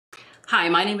Hi,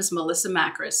 my name is Melissa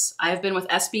Macris. I have been with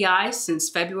SBI since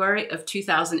February of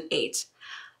 2008.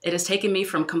 It has taken me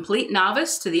from complete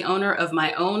novice to the owner of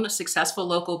my own successful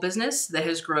local business that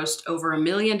has grossed over $1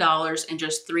 million in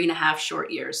just 3.5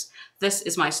 short years. This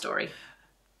is my story.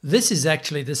 This is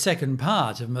actually the second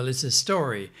part of Melissa's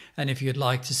story, and if you'd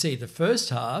like to see the first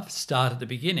half, start at the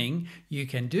beginning, you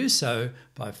can do so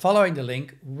by following the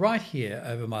link right here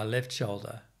over my left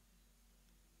shoulder.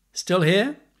 Still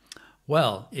here?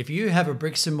 Well, if you have a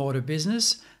bricks and mortar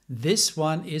business, this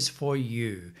one is for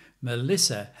you.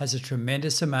 Melissa has a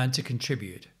tremendous amount to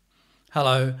contribute.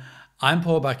 Hello, I'm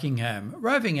Paul Buckingham,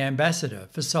 roving ambassador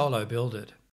for Solo Build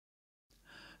It.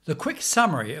 The quick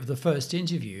summary of the first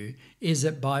interview is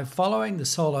that by following the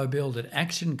Solo Build It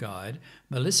action guide,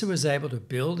 Melissa was able to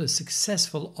build a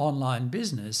successful online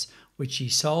business which she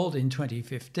sold in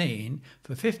 2015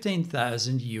 for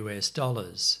 $15,000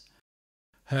 US.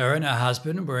 Her and her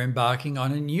husband were embarking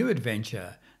on a new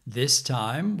adventure, this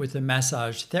time with a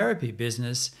massage therapy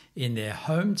business in their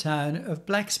hometown of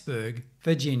Blacksburg,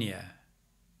 Virginia.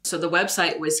 So the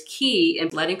website was key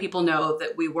in letting people know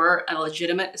that we were a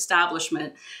legitimate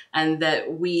establishment and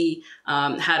that we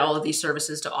had all of these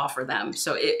services to offer them.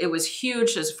 So it was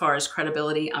huge as far as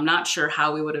credibility. I'm not sure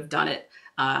how we would have done it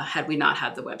had we not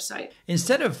had the website.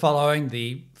 Instead of following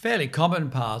the fairly common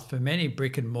path for many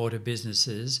brick and mortar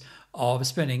businesses of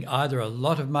spending either a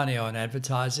lot of money on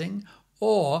advertising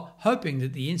or hoping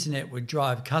that the internet would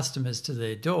drive customers to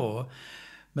their door,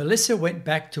 Melissa went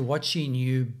back to what she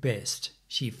knew best.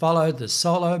 She followed the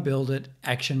Solo Build It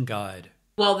action guide.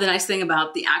 Well, the nice thing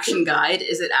about the action guide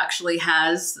is it actually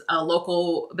has a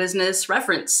local business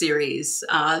reference series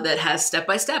that has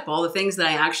step-by-step all the things that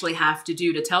I actually have to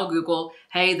do to tell Google,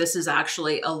 hey, this is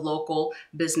actually a local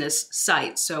business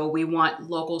site. So we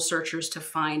want local searchers to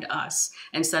find us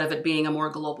instead of it being a more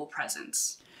global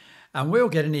presence. And we'll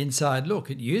get an inside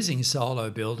look at using Solo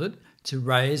Build It to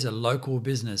raise a local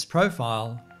business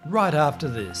profile right after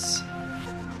this.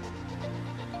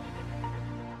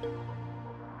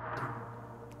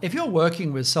 If you're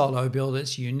working with Solo Build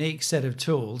It's unique set of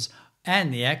tools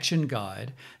and the action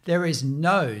guide, there is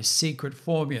no secret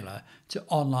formula to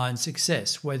online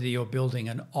success, whether you're building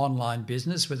an online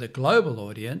business with a global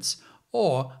audience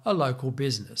or a local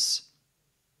business.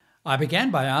 I began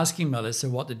by asking Melissa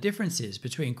what the difference is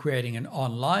between creating an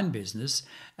online business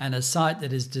and a site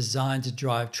that is designed to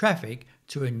drive traffic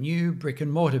to a new brick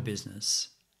and mortar business.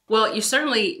 Well, you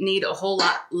certainly need a whole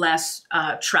lot less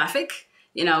traffic.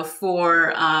 You know,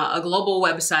 for a global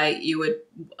website,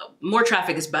 more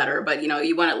traffic is better, but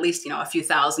you want at least, a few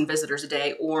thousand visitors a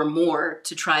day or more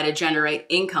to try to generate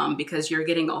income because you're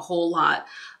getting a whole lot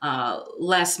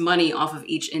less money off of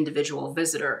each individual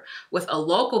visitor. With a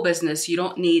local business, you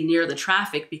don't need near the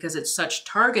traffic because it's such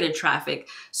targeted traffic.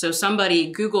 So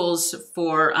somebody Googles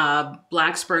for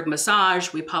Blacksburg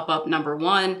massage, we pop up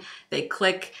 #1, they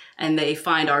click and they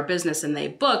find our business and they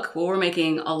book. Well, we're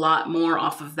making a lot more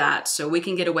off of that. So we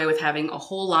can get away with having a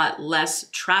whole lot less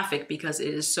traffic because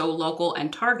it is so local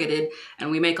and targeted,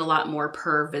 and we make a lot more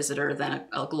per visitor than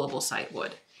a global site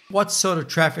would. What sort of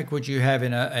traffic would you have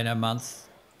in a month?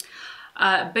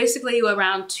 Basically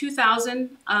around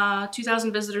 2,000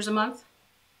 visitors a month.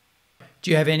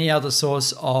 Do you have any other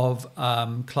source of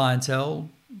clientele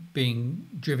being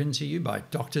driven to you by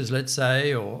doctors, let's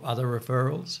say, or other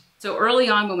referrals? So early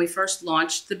on when we first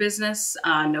launched the business,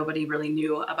 nobody really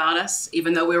knew about us.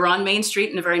 Even though we were on Main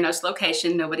Street in a very nice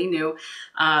location, nobody knew.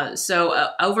 So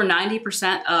over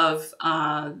 90% of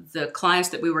the clients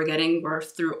that we were getting were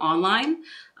through online.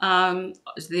 They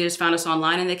just found us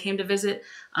online and they came to visit.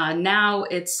 Now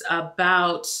it's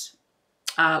about,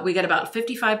 we get about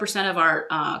 55% of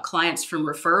our clients from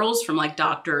referrals from like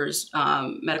doctors,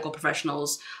 medical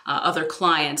professionals, other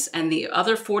clients, and the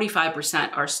other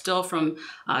 45% are still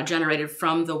generated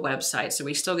from the website. So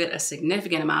we still get a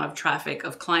significant amount of traffic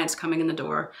of clients coming in the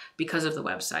door because of the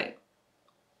website.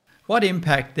 What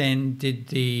impact then did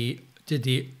the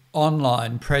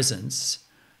online presence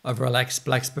of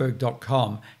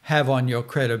relaxblacksburg.com have on your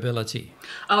credibility?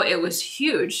 Oh, it was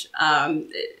huge.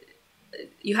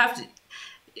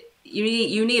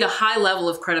 You need a high level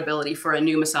of credibility for a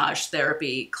new massage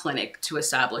therapy clinic to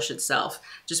establish itself,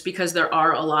 just because there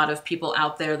are a lot of people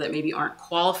out there that maybe aren't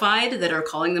qualified that are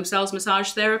calling themselves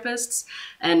massage therapists.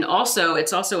 And also,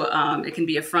 it can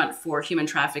be a front for human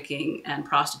trafficking and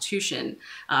prostitution.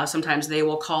 Sometimes they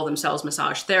will call themselves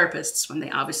massage therapists when they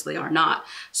obviously are not.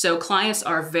 So clients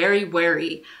are very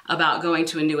wary about going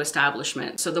to a new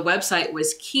establishment. So the website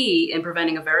was key in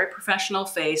preventing a very professional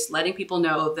face, letting people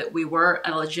know that we were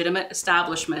a legitimate legitimate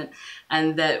establishment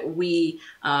and that we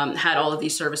had all of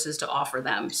these services to offer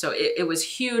them. So it was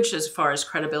huge as far as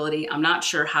credibility. I'm not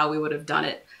sure how we would have done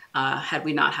it had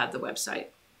we not had the website.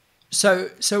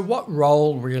 So what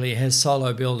role really has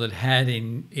Solo Build It had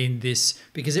in this?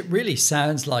 Because it really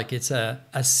sounds like it's a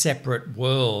separate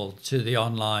world to the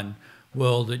online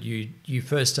world that you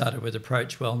first started with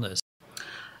Approach Wellness.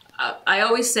 I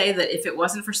always say that if it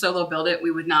wasn't for Solo Build It, we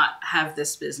would not have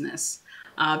this business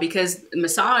because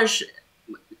massage,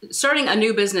 starting a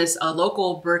new business, a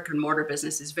local brick and mortar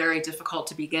business is very difficult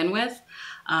to begin with.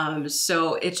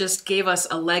 So it just gave us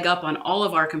a leg up on all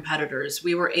of our competitors.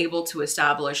 We were able to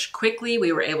establish quickly.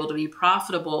 We were able to be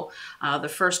profitable the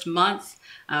first month.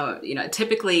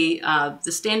 Typically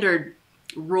the standard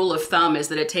rule of thumb is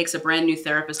that it takes a brand new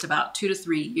therapist about 2 to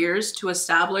 3 years to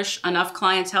establish enough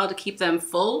clientele to keep them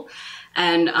full.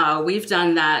 And we've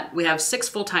done that. We have 6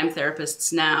 full-time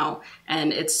therapists now,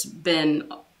 and it's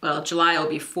been, well, July will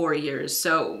be 4 years.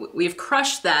 So we've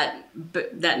crushed that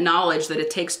knowledge that it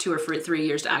takes 2 or 3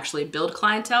 years to actually build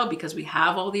clientele because we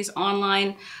have all these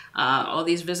online, all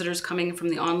these visitors coming from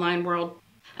the online world.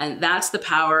 And that's the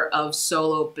power of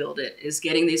Solo Build It, is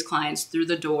getting these clients through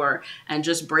the door and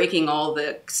just breaking all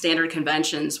the standard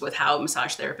conventions with how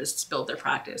massage therapists build their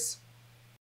practice.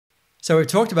 So we've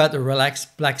talked about the Relax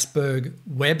Blacksburg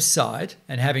website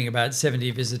and having about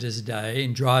 70 visitors a day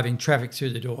and driving traffic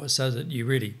through the door so that you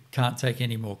really can't take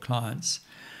any more clients.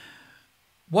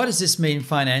 What does this mean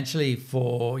financially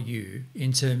for you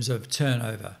in terms of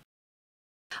turnover?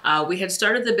 We had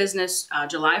started the business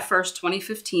July 1st,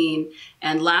 2015,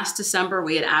 and last December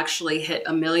we had actually hit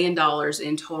 $1 million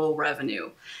in total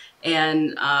revenue.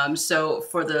 And so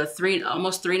for the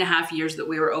almost 3.5 years that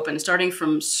we were open, starting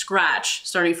from scratch,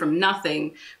 starting from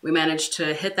nothing, we managed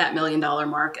to hit that $1 million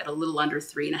mark at a little under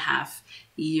 3.5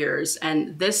 years.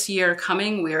 And this year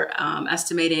coming, we're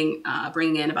estimating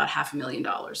bringing in about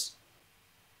 $500,000.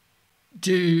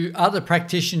 Do other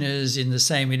practitioners in the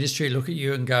same industry look at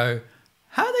you and go,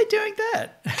 how are they doing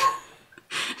that?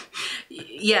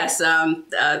 Yes,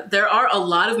 there are a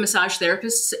lot of massage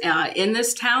therapists in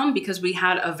this town because we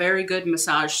had a very good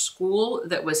massage school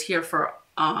that was here for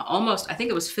almost, I think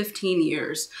it was 15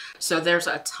 years. So there's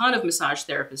a ton of massage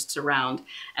therapists around,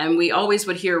 and we always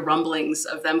would hear rumblings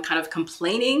of them kind of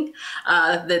complaining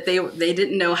that they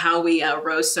didn't know how we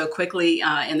rose so quickly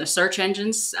in the search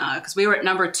engines because we were at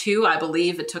number 2. I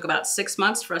believe it took about 6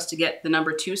 months for us to get the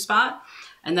number 2 spot.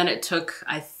 And then it took,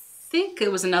 I think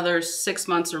it was another 6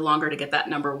 months or longer to get that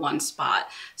number 1 spot.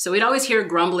 So we'd always hear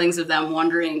grumblings of them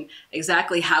wondering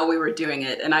exactly how we were doing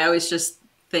it. And I always just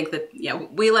think that,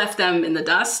 we left them in the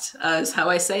dust, is how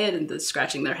I say it, and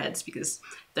scratching their heads because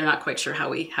they're not quite sure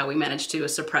how we managed to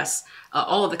suppress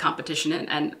all of the competition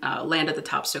and land at the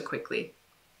top so quickly.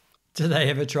 Do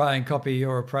they ever try and copy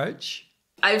your approach?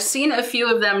 I've seen a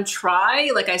few of them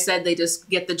try. Like I said, they just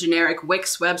get the generic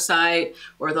Wix website,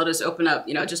 or they'll just open up,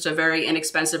 just a very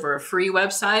inexpensive or a free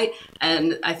website.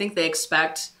 And I think they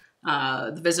expect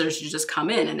the visitors to just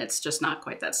come in, and it's just not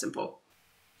quite that simple.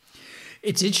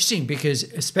 It's interesting because,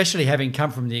 especially having come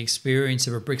from the experience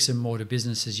of a bricks and mortar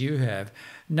business as you have,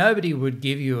 nobody would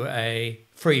give you a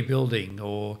free building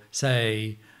or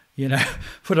say,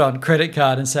 put it on credit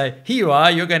card and say, here you are,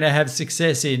 you're going to have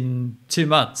success in 2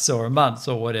 months or a month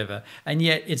or whatever. And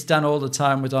yet it's done all the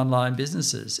time with online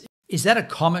businesses. Is that a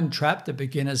common trap that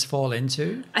beginners fall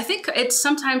into? I think it's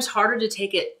sometimes harder to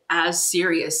take it as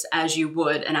serious as you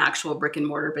would an actual brick and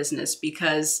mortar business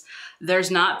because there's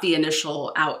not the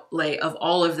initial outlay of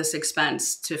all of this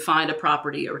expense to find a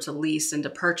property or to lease and to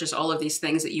purchase all of these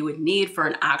things that you would need for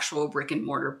an actual brick and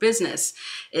mortar business.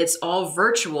 It's all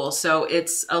virtual. So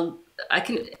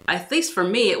at least for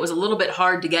me, it was a little bit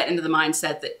hard to get into the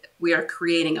mindset that we are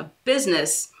creating a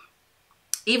business.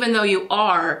 Even though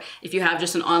if you have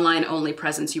just an online only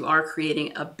presence, you are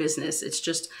creating a business. It's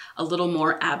just a little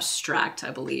more abstract, I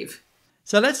believe.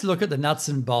 So let's look at the nuts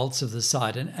and bolts of the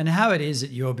site and how it is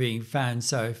that you're being found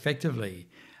so effectively.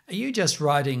 Are you just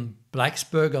writing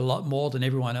Blacksburg a lot more than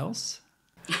everyone else?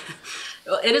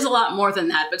 Well, it is a lot more than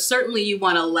that, but certainly you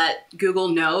want to let Google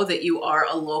know that you are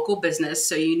a local business.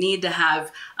 So you need to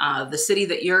have the city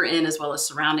that you're in as well as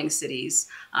surrounding cities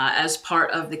as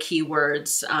part of the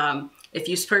keywords. If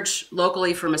you search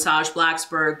locally for massage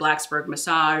Blacksburg, Blacksburg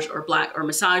massage, or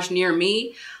massage near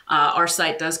me, our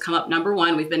site does come up number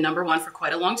 1. We've been number 1 for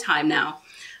quite a long time now.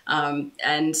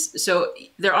 And so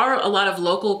there are a lot of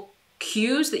local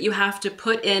cues that you have to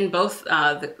put in both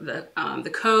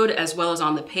the code as well as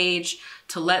on the page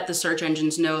to let the search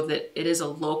engines know that it is a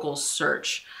local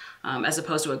search. as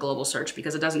opposed to a global search,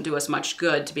 because it doesn't do us much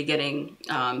good to be getting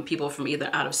people from either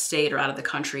out of state or out of the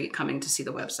country coming to see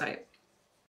the website.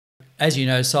 As you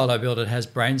know, Solo Builder has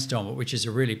Brainstorm, which is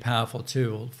a really powerful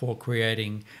tool for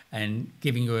creating and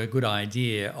giving you a good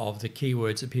idea of the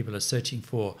keywords that people are searching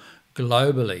for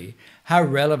globally. How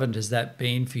relevant has that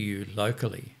been for you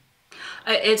locally?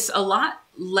 It's a lot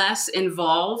less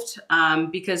involved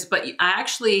but I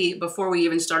actually, before we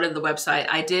even started the website,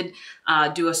 I did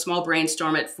do a small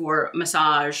brainstorm for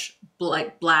massage,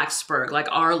 like Blacksburg, like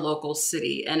our local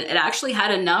city. And it actually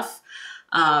had enough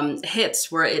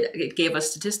hits where it gave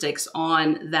us statistics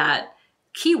on that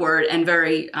keyword and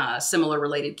very similar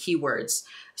related keywords.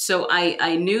 So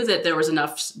I knew that there was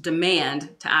enough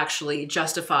demand to actually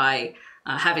justify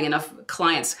having enough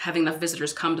clients, having enough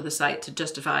visitors come to the site to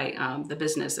justify the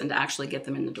business and to actually get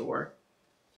them in the door.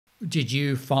 Did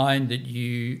you find that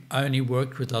you only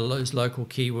worked with those local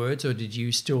keywords, or did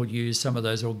you still use some of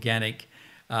those organic,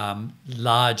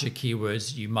 larger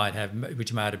keywords you might have,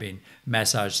 which might have been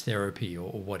massage therapy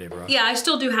or whatever? Yeah, I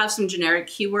still do have some generic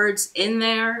keywords in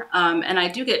there, and I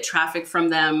do get traffic from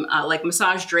them. Like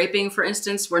massage draping, for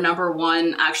instance, we're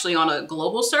 #1 actually on a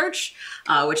global search,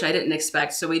 which I didn't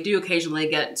expect. So we do occasionally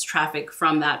get traffic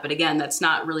from that, but again, that's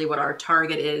not really what our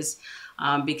target is,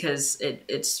 because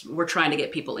we're trying to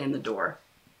get people in the door.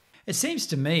 It seems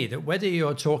to me that whether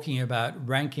you're talking about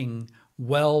ranking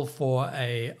well for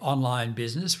an online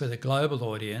business with a global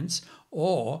audience,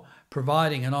 or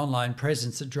providing an online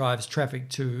presence that drives traffic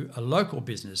to a local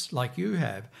business like you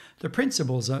have, the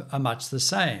principles are much the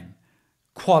same.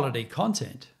 Quality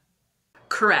content.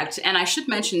 Correct. And I should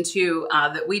mention too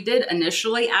that we did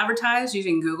initially advertise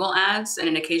using Google ads and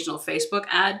an occasional Facebook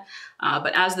ad.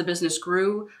 But as the business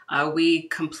grew, we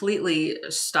completely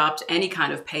stopped any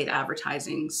kind of paid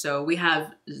advertising. So we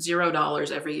have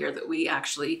 $0 every year that we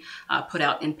actually put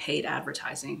out in paid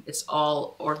advertising. It's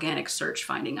all organic search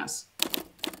finding us.